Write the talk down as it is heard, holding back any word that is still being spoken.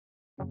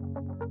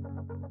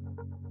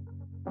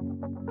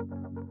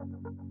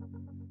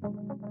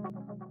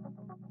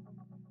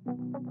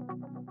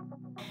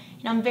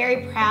And I'm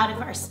very proud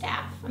of our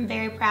staff. I'm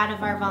very proud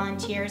of our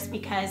volunteers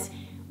because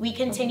we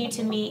continue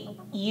to meet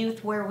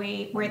youth where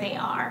they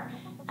are.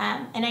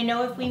 And I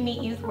know if we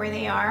meet youth where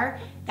they are,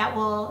 that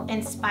will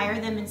inspire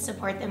them and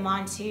support them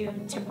on to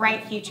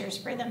bright futures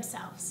for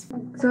themselves.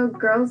 So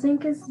Girls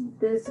Inc. is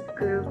this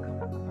group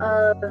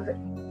of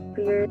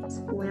fierce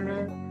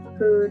women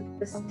who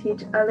just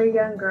teach other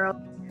young girls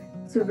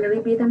to really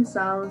be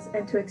themselves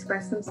and to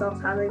express themselves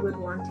how they would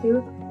want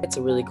to. It's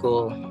a really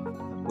cool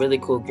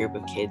group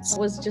of kids. It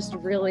was just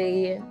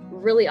really,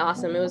 really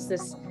awesome. It was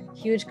this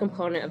huge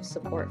component of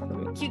support for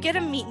me. You get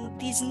to meet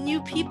these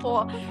new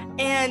people,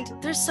 and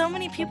there's so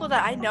many people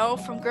that I know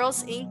from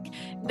Girls Inc.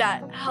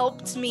 that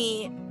helped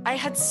me. I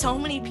had so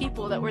many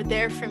people that were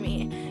there for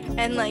me,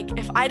 and like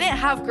if I didn't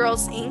have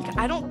Girls Inc.,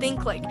 I don't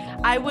think like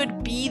I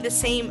would be the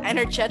same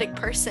energetic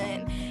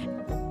person